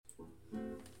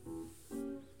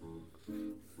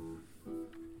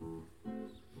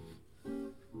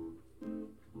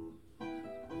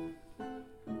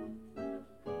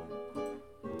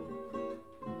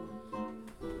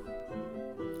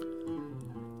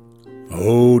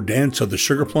Oh, Dance of the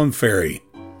Sugar Plum Fairy.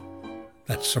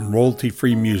 That's some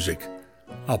royalty-free music.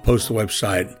 I'll post the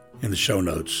website in the show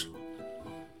notes.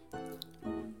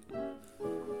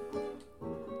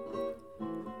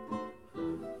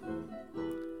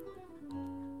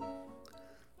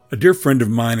 A dear friend of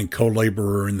mine and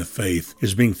co-laborer in the faith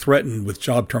is being threatened with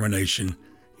job termination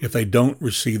if they don't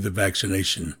receive the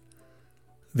vaccination.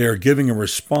 They are giving a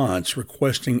response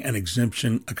requesting an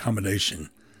exemption accommodation.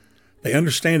 They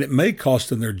understand it may cost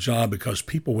them their job because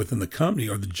people within the company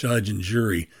are the judge and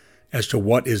jury as to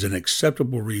what is an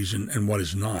acceptable reason and what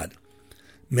is not.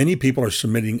 Many people are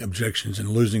submitting objections and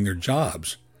losing their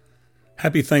jobs.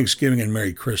 Happy Thanksgiving and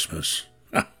Merry Christmas.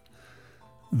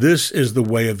 This is the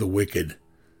way of the wicked.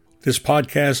 This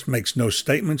podcast makes no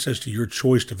statements as to your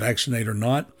choice to vaccinate or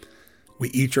not. We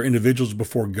each are individuals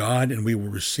before God, and we will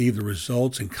receive the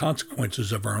results and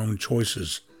consequences of our own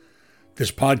choices. This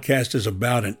podcast is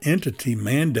about an entity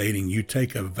mandating you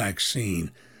take a vaccine,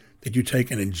 that you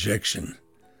take an injection.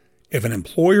 If an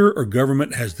employer or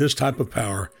government has this type of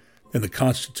power, then the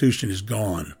Constitution is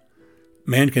gone.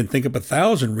 Man can think up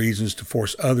 1,000 reasons to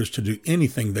force others to do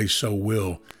anything they so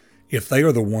will, if they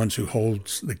are the ones who hold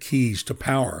the keys to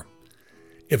power.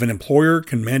 If an employer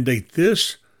can mandate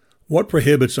this, what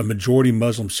prohibits a majority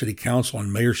Muslim city council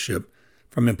and mayorship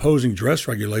from imposing dress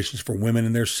regulations for women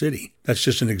in their city? That's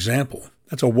just an example.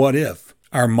 That's a what if.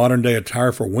 Our modern day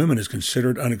attire for women is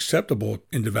considered unacceptable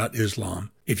in devout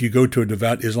Islam. If you go to a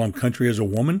devout Islam country as a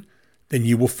woman, then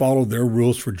you will follow their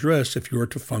rules for dress if you are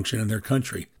to function in their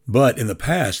country. But in the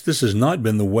past, this has not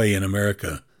been the way in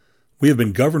America. We have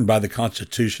been governed by the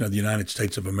Constitution of the United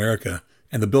States of America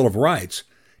and the Bill of Rights,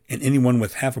 and anyone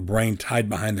with half a brain tied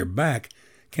behind their back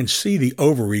can see the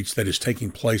overreach that is taking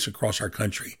place across our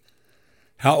country.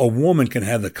 How a woman can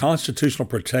have the constitutional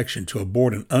protection to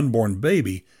abort an unborn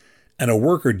baby and a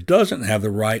worker doesn't have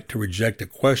the right to reject a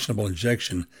questionable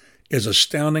injection is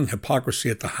astounding hypocrisy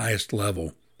at the highest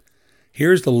level.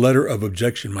 Here's the letter of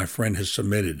objection my friend has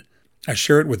submitted. I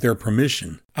share it with their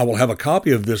permission. I will have a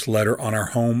copy of this letter on our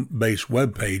home-based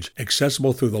webpage,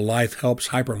 accessible through the Life Helps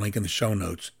hyperlink in the show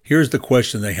notes. Here's the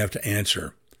question they have to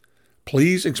answer.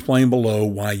 Please explain below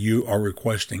why you are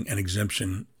requesting an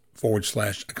exemption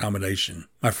 /accommodation.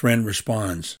 My friend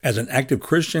responds, as an active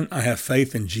Christian, I have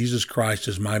faith in Jesus Christ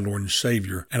as my Lord and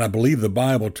Savior, and I believe the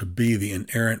Bible to be the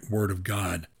inerrant Word of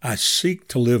God. I seek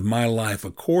to live my life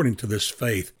according to this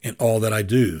faith in all that I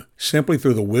do. Simply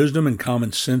through the wisdom and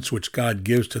common sense which God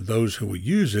gives to those who will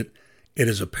use it, it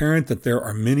is apparent that there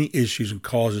are many issues and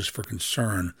causes for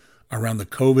concern around the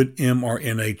COVID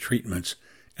mRNA treatments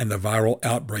and the viral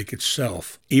outbreak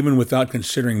itself. Even without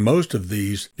considering most of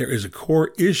these, there is a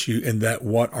core issue in that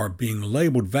what are being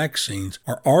labeled vaccines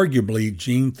are arguably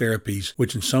gene therapies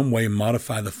which in some way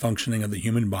modify the functioning of the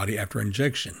human body after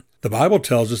injection. The Bible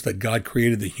tells us that God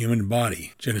created the human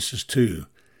body, Genesis 2,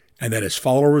 and that as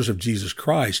followers of Jesus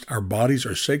Christ, our bodies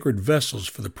are sacred vessels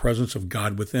for the presence of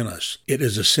God within us. It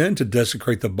is a sin to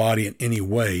desecrate the body in any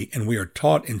way, and we are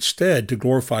taught instead to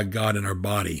glorify God in our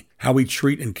body, how we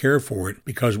treat and care for it,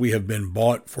 because we have been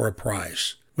bought for a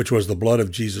price, which was the blood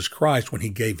of Jesus Christ when he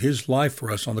gave his life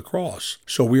for us on the cross.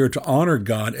 So we are to honor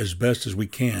God as best as we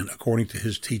can, according to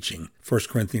his teaching, 1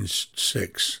 Corinthians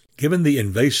 6. Given the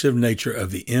invasive nature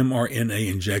of the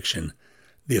mRNA injection,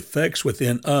 the effects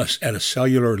within us at a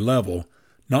cellular level,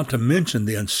 not to mention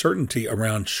the uncertainty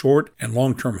around short and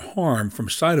long-term harm from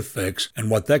side effects and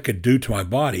what that could do to my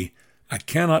body, I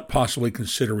cannot possibly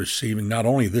consider receiving not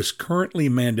only this currently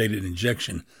mandated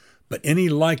injection, but any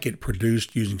like it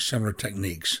produced using similar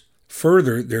techniques.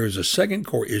 Further, there is a second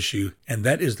core issue, and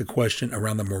that is the question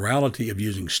around the morality of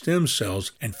using stem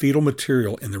cells and fetal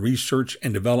material in the research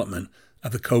and development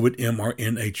of the COVID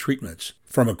mRNA treatments.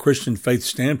 From a Christian faith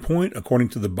standpoint, according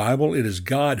to the Bible, it is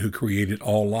God who created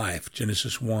all life,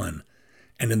 Genesis 1.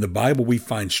 And in the Bible, we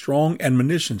find strong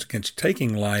admonitions against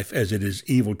taking life as it is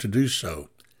evil to do so.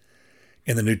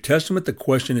 In the New Testament, the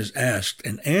question is asked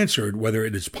and answered whether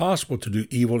it is possible to do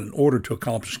evil in order to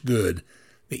accomplish good,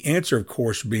 the answer, of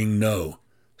course, being no.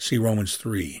 See Romans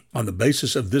 3. On the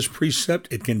basis of this precept,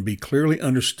 it can be clearly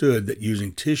understood that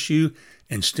using tissue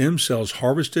and stem cells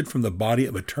harvested from the body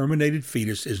of a terminated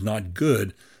fetus is not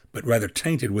good, but rather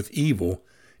tainted with evil,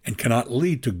 and cannot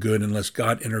lead to good unless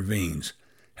God intervenes,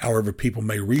 however people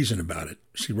may reason about it.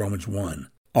 See Romans 1.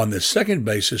 On this second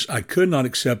basis, I could not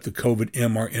accept the COVID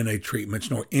mRNA treatments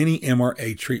nor any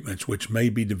mRNA treatments which may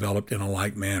be developed in a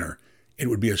like manner. It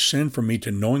would be a sin for me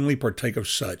to knowingly partake of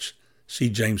such. See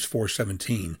James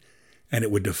 4:17. And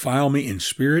it would defile me in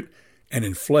spirit and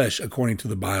in flesh according to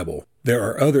the Bible. There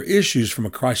are other issues from a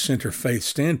Christ-centered faith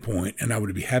standpoint, and I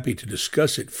would be happy to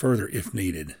discuss it further if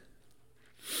needed.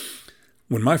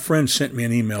 When my friend sent me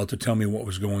an email to tell me what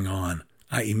was going on,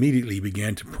 I immediately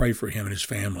began to pray for him and his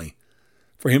family,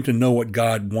 for him to know what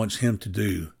God wants him to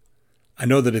do. I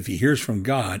know that if he hears from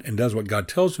God and does what God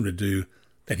tells him to do,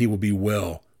 that he will be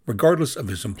well, regardless of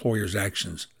his employer's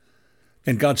actions.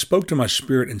 Then God spoke to my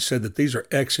spirit and said that these are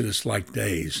Exodus-like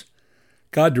days.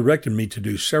 God directed me to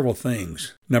do several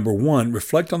things. Number one,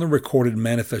 reflect on the recorded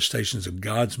manifestations of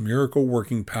God's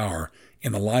miracle-working power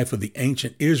in the life of the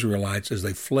ancient Israelites as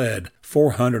they fled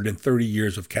 430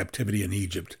 years of captivity in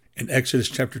Egypt. In Exodus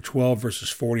chapter 12, verses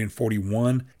 40 and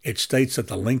 41, it states that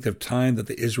the length of time that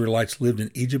the Israelites lived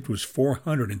in Egypt was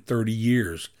 430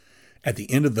 years. At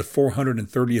the end of the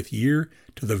 430th year,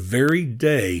 to the very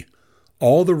day,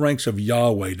 all the ranks of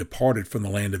Yahweh departed from the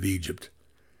land of Egypt.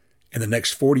 In the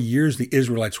next 40 years, the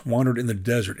Israelites wandered in the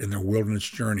desert in their wilderness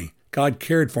journey. God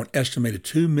cared for an estimated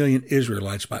 2 million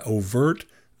Israelites by overt,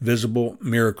 visible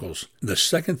miracles. The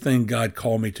second thing God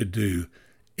called me to do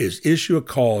is issue a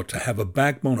call to have a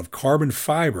backbone of carbon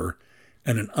fiber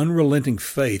and an unrelenting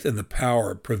faith in the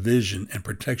power, provision, and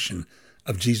protection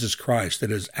of Jesus Christ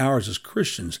that is ours as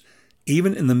Christians,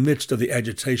 even in the midst of the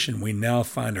agitation we now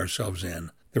find ourselves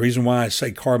in. The reason why I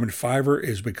say carbon fiber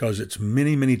is because it's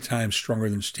many, many times stronger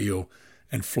than steel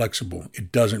and flexible. It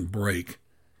doesn't break.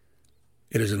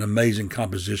 It is an amazing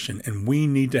composition, and we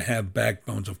need to have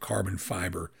backbones of carbon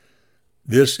fiber.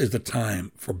 This is the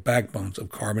time for backbones of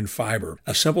carbon fiber.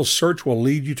 A simple search will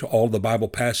lead you to all the Bible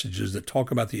passages that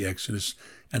talk about the Exodus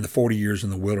and the 40 years in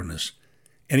the wilderness.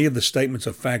 Any of the statements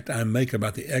of fact I make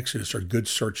about the Exodus are good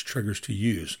search triggers to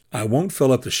use. I won't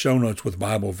fill up the show notes with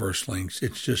Bible verse links.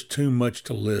 It's just too much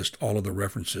to list all of the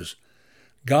references.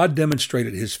 God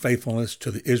demonstrated his faithfulness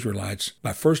to the Israelites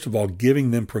by first of all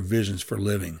giving them provisions for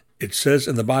living. It says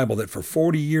in the Bible that for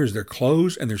 40 years their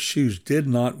clothes and their shoes did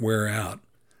not wear out.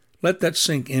 Let that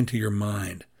sink into your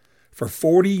mind. For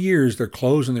 40 years their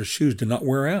clothes and their shoes did not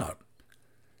wear out.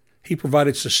 He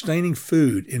provided sustaining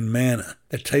food in manna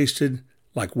that tasted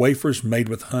like wafers made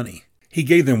with honey. He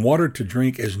gave them water to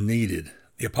drink as needed.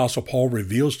 The Apostle Paul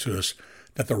reveals to us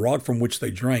that the rock from which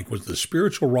they drank was the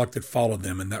spiritual rock that followed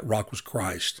them, and that rock was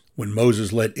Christ. When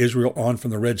Moses led Israel on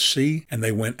from the Red Sea, and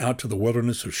they went out to the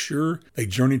wilderness of Shur, they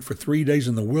journeyed for 3 days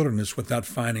in the wilderness without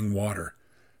finding water.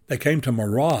 They came to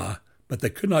Marah, but they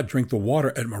could not drink the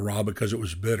water at Marah because it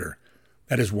was bitter.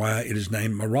 That is why it is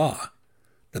named Marah.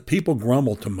 The people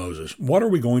grumbled to Moses, "What are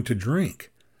we going to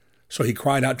drink?" So he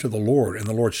cried out to the Lord, and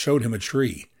the Lord showed him a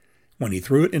tree. When he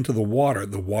threw it into the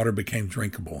water became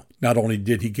drinkable. Not only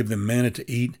did he give them manna to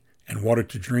eat and water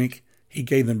to drink, he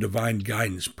gave them divine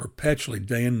guidance perpetually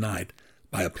day and night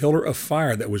by a pillar of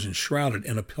fire that was enshrouded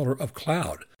in a pillar of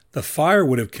cloud. The fire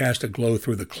would have cast a glow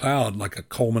through the cloud like a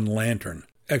Coleman lantern.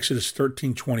 Exodus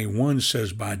 13:21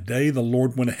 says, "By day the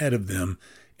Lord went ahead of them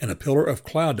in a pillar of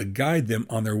cloud to guide them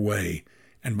on their way,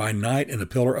 and by night in a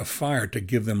pillar of fire to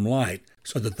give them light,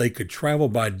 so that they could travel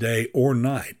by day or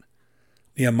night."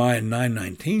 Nehemiah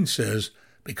 9:19 says,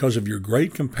 "Because of your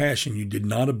great compassion you did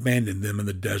not abandon them in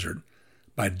the desert.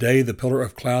 By day the pillar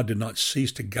of cloud did not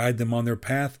cease to guide them on their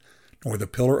path, nor the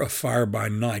pillar of fire by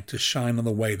night to shine on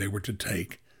the way they were to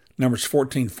take." Numbers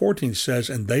 14:14 says,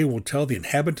 "And they will tell the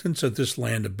inhabitants of this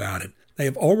land about it. They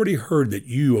have already heard that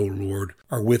you, O Lord,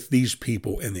 are with these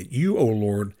people, and that you, O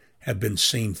Lord, have been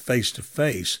seen face to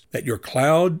face, that your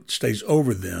cloud stays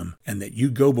over them, and that you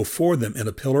go before them in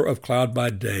a pillar of cloud by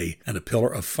day and a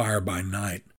pillar of fire by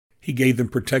night." He gave them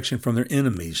protection from their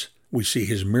enemies. We see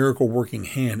his miracle-working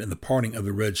hand in the parting of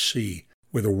the Red Sea,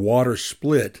 where the water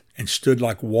split and stood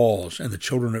like walls, and the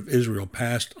children of Israel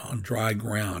passed on dry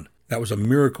ground. That was a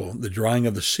miracle, the drying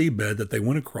of the seabed that they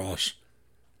went across.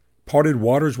 Parted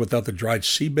waters without the dried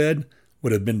seabed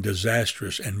would have been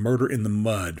disastrous and murder in the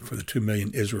mud for the 2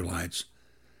 million Israelites.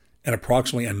 In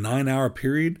approximately a 9-hour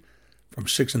period, from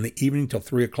 6 in the evening till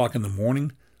 3 o'clock in the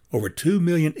morning, over 2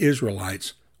 million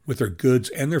Israelites with their goods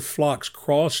and their flocks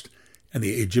crossed, and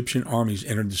the Egyptian armies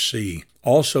entered the sea.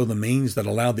 Also, the means that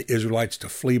allowed the Israelites to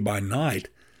flee by night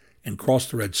and cross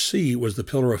the Red Sea was the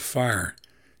pillar of fire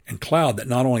and cloud that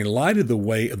not only lighted the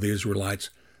way of the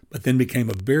Israelites, but then became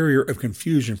a barrier of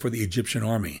confusion for the Egyptian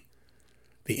army.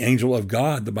 The angel of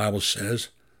God, the Bible says,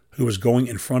 who was going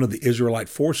in front of the Israelite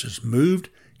forces, moved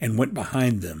and went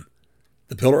behind them.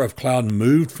 The pillar of cloud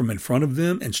moved from in front of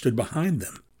them and stood behind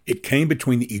them. It came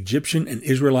between the Egyptian and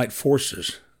Israelite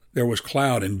forces. There was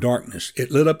cloud and darkness.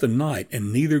 It lit up the night,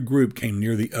 and neither group came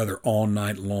near the other all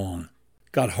night long.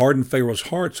 God hardened Pharaoh's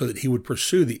heart so that he would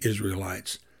pursue the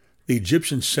Israelites. The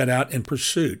Egyptians set out in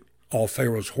pursuit, all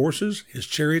Pharaoh's horses, his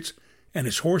chariots, and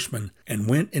his horsemen, and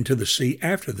went into the sea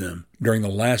after them. During the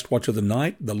last watch of the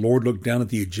night, the Lord looked down at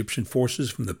the Egyptian forces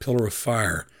from the pillar of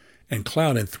fire, and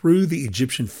cloud and threw the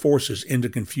Egyptian forces into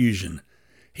confusion.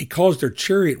 He caused their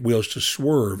chariot wheels to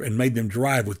swerve and made them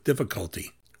drive with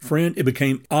difficulty. Friend, it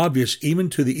became obvious even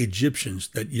to the Egyptians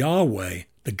that Yahweh,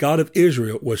 the God of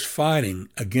Israel, was fighting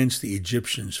against the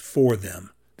Egyptians for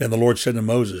them. Then the Lord said to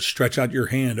Moses, "Stretch out your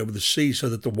hand over the sea so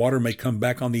that the water may come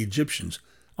back on the Egyptians,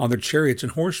 on their chariots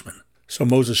and horsemen." So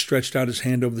Moses stretched out his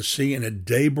hand over the sea, and at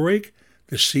daybreak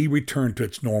the sea returned to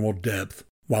its normal depth.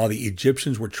 While the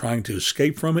Egyptians were trying to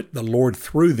escape from it, the Lord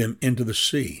threw them into the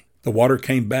sea. The water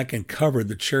came back and covered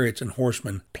the chariots and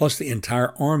horsemen, plus the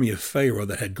entire army of Pharaoh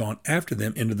that had gone after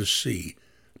them into the sea.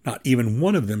 Not even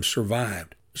one of them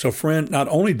survived. So, friend, not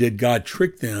only did God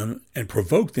trick them and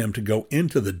provoke them to go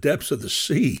into the depths of the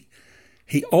sea,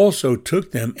 he also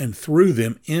took them and threw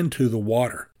them into the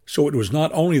water. So it was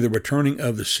not only the returning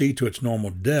of the sea to its normal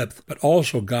depth, but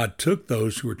also God took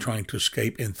those who were trying to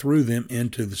escape and threw them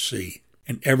into the sea.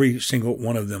 And every single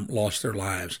one of them lost their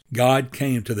lives. God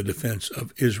came to the defense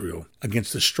of Israel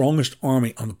against the strongest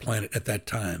army on the planet at that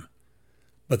time.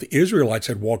 But the Israelites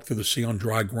had walked through the sea on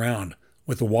dry ground,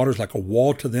 with the waters like a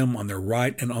wall to them on their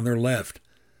right and on their left.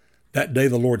 That day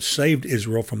the Lord saved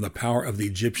Israel from the power of the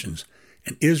Egyptians,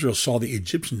 and Israel saw the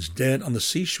Egyptians dead on the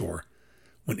seashore.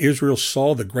 When Israel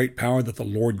saw the great power that the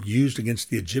Lord used against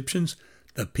the Egyptians,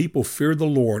 the people feared the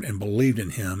Lord and believed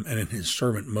in him and in his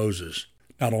servant Moses.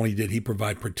 Not only did he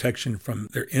provide protection from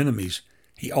their enemies,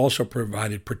 he also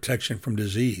provided protection from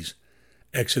disease.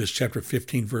 Exodus chapter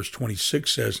 15, verse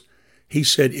 26 says, "He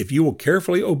said, if you will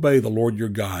carefully obey the Lord your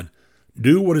God,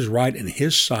 do what is right in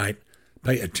his sight,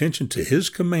 pay attention to his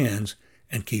commands,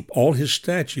 and keep all his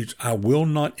statutes, I will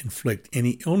not inflict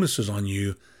any illnesses on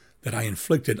you that I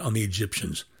inflicted on the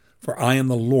Egyptians, for I am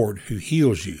the Lord who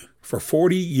heals you." For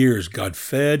 40 years, God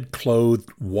fed, clothed,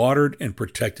 watered, and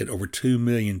protected over 2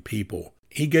 million people.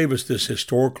 He gave us this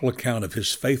historical account of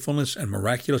his faithfulness and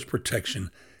miraculous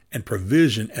protection and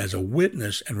provision as a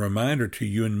witness and reminder to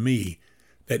you and me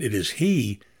that it is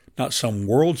he, not some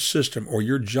world system or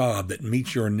your job, that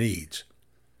meets your needs.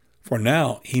 For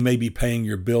now, he may be paying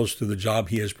your bills through the job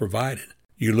he has provided.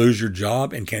 You lose your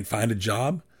job and can't find a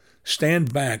job?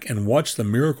 Stand back and watch the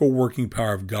miracle-working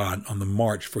power of God on the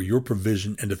march for your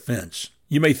provision and defense.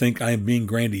 You may think I am being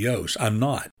grandiose. I'm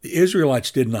not. The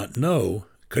Israelites did not know,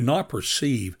 could not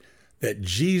perceive, that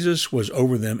Jesus was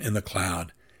over them in the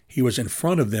cloud. He was in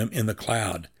front of them in the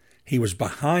cloud. He was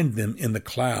behind them in the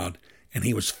cloud, and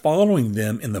he was following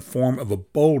them in the form of a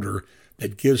boulder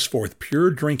that gives forth pure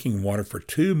drinking water for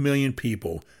 2 million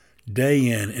people, day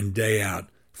in and day out,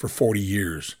 for 40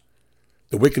 years.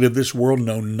 The wicked of this world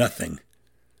know nothing.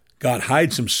 God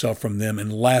hides himself from them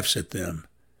and laughs at them.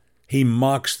 He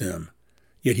mocks them,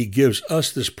 yet he gives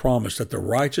us this promise that the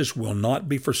righteous will not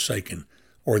be forsaken,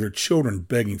 or their children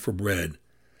begging for bread.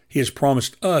 He has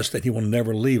promised us that he will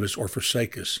never leave us or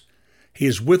forsake us. He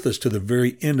is with us to the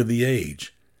very end of the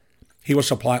age. He will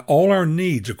supply all our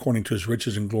needs according to his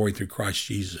riches and glory through Christ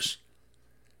Jesus.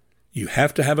 You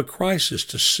have to have a crisis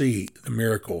to see the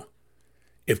miracle.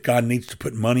 If God needs to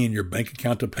put money in your bank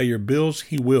account to pay your bills,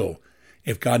 he will.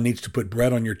 If God needs to put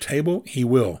bread on your table, he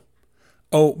will.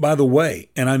 Oh, by the way,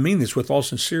 and I mean this with all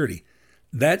sincerity,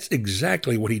 that's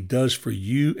exactly what he does for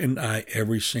you and I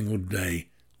every single day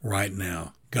right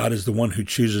now. God is the one who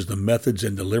chooses the methods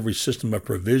and delivery system of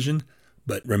provision,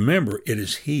 but remember, it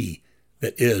is he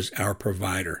that is our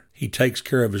provider. He takes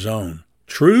care of his own.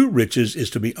 True riches is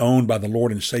to be owned by the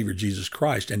Lord and Savior Jesus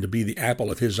Christ and to be the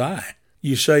apple of his eye.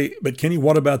 You say, but Kenny,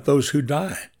 what about those who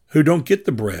die, who don't get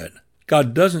the bread?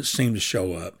 God doesn't seem to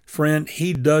show up. Friend,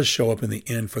 he does show up in the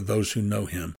end for those who know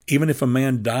him. Even if a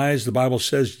man dies, the Bible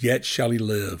says, yet shall he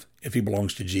live if he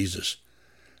belongs to Jesus.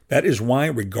 That is why,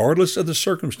 regardless of the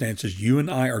circumstances you and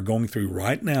I are going through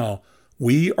right now,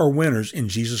 we are winners in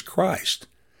Jesus Christ.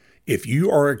 If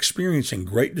you are experiencing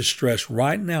great distress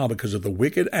right now because of the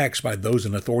wicked acts by those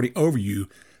in authority over you,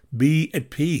 be at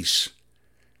peace.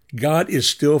 God is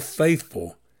still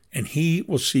faithful, and he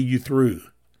will see you through.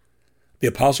 The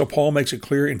Apostle Paul makes it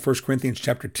clear in 1 Corinthians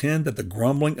chapter 10 that the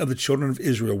grumbling of the children of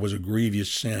Israel was a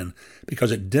grievous sin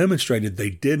because it demonstrated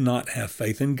they did not have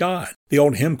faith in God. The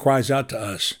old hymn cries out to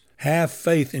us, have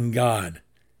faith in God.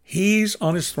 He's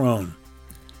on his throne.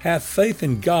 Have faith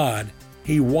in God.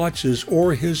 He watches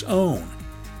o'er his own.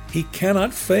 He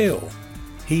cannot fail.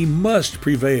 He must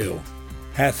prevail.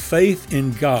 Have faith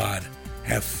in God.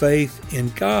 Have faith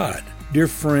in God. Dear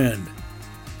friend,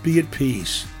 be at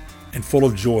peace and full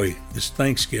of joy this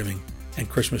Thanksgiving and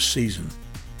Christmas season.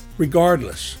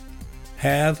 Regardless,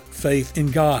 have faith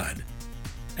in God.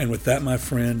 And with that, my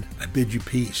friend, I bid you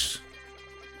peace.